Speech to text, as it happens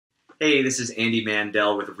Hey, this is Andy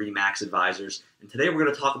Mandel with RE/MAX Advisors, and today we're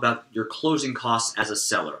going to talk about your closing costs as a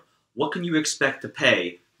seller. What can you expect to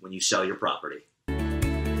pay when you sell your property?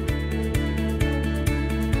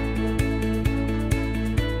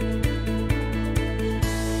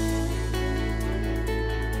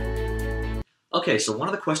 Okay, so one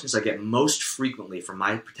of the questions I get most frequently from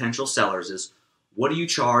my potential sellers is, what do you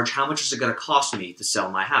charge? How much is it going to cost me to sell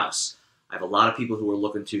my house? I have a lot of people who are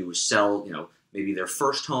looking to sell, maybe their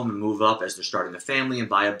first home and move up as they're starting a family and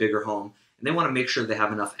buy a bigger home, and they want to make sure they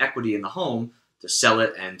have enough equity in the home to sell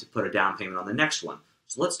it and to put a down payment on the next one.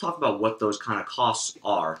 So let's talk about what those kind of costs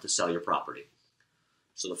are to sell your property.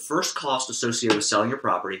 So the first cost associated with selling your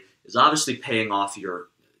property is obviously paying off your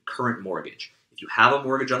current mortgage. If you have a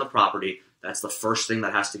mortgage on the property, that's the first thing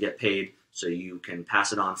that has to get paid so you can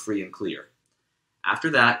pass it on free and clear. After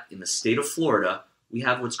that, in the state of Florida, we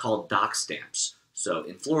have what's called dock stamps. So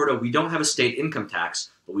in Florida, we don't have a state income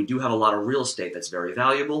tax, but we do have a lot of real estate that's very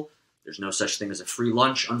valuable. There's no such thing as a free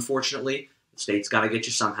lunch, unfortunately. The state's got to get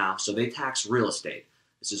you somehow, so they tax real estate.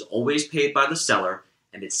 This is always paid by the seller,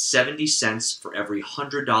 and it's 70 cents for every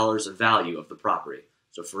 $100 of value of the property.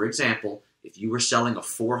 So for example, if you were selling a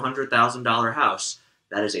 $400,000 house,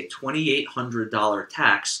 that is a $2,800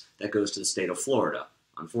 tax that goes to the state of Florida.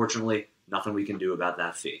 Unfortunately, nothing we can do about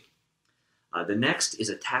that fee. The next is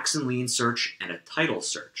a tax and lien search and a title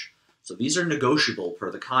search. So these are negotiable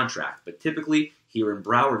per the contract, but typically here in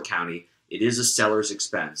Broward County, it is a seller's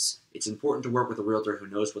expense. It's important to work with a realtor who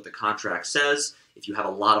knows what the contract says. If you have a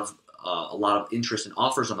lot of interest and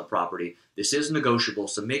offers on the property, this is negotiable,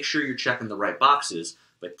 so make sure you're checking the right boxes,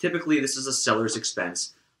 but typically this is a seller's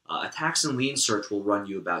expense. A tax and lien search will run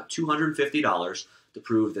you about $250 to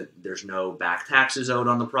prove that there's no back taxes owed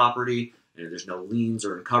on the property, and there's no liens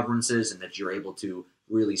or encumbrances, and that you're able to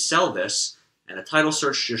really sell this. And a title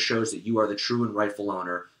search just shows that you are the true and rightful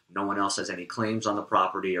owner. No one else has any claims on the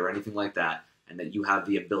property or anything like that, and that you have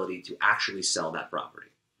the ability to actually sell that property.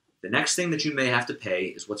 The next thing that you may have to pay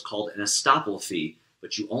is what's called an estoppel fee,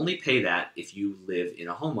 but you only pay that if you live in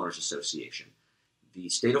a homeowners association. The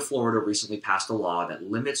state of Florida recently passed a law that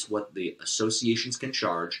limits what the associations can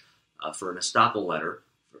charge for an estoppel letter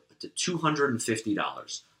to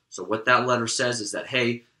 $250. So what that letter says is that,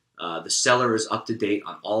 hey, the seller is up to date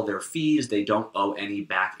on all their fees. They don't owe any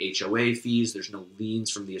back HOA fees. There's no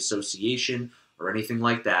liens from the association or anything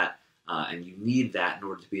like that. And you need that in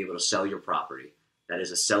order to be able to sell your property. That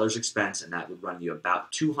is a seller's expense, and that would run you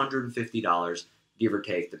about $250, give or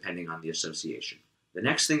take, depending on the association. The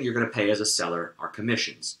next thing you're going to pay as a seller are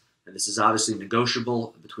commissions. And this is obviously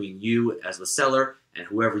negotiable between you as the seller and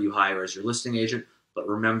whoever you hire as your listing agent. But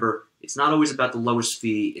remember, it's not always about the lowest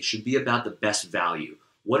fee. It should be about the best value.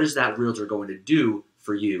 What is that realtor going to do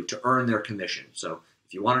for you to earn their commission? So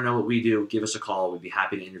if you want to know what we do, give us a call. We'd be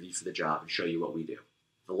happy to interview for the job and show you what we do.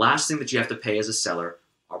 The last thing that you have to pay as a seller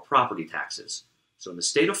are property taxes. So in the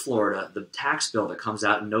state of Florida, the tax bill that comes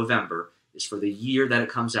out in November is for the year that it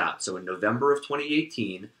comes out. So in November of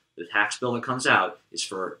 2018, the tax bill that comes out is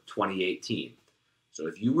for 2018. So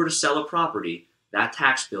if you were to sell a property, that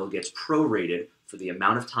tax bill gets prorated for the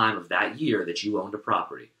amount of time of that year that you owned a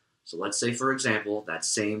property. So let's say, for example, that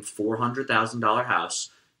same $400,000 house,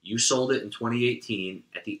 you sold it in 2018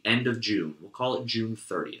 at the end of June. We'll call it June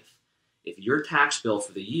 30th. If your tax bill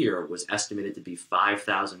for the year was estimated to be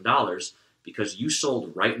 $5,000 because you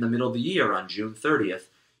sold right in the middle of the year on June 30th,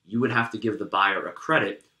 you would have to give the buyer a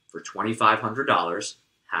credit for $2,500,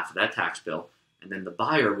 half of that tax bill, and then the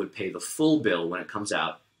buyer would pay the full bill when it comes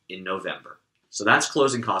out in November. So that's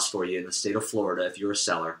closing costs for you in the state of Florida if you're a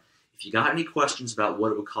seller. If you got any questions about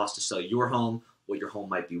what it would cost to sell your home, what your home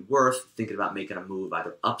might be worth, thinking about making a move,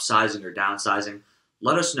 either upsizing or downsizing,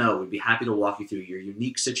 let us know. We'd be happy to walk you through your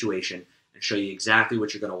unique situation and show you exactly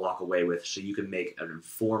what you're going to walk away with so you can make an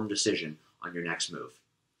informed decision on your next move.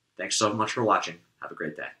 Thanks so much for watching. Have a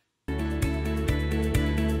great day.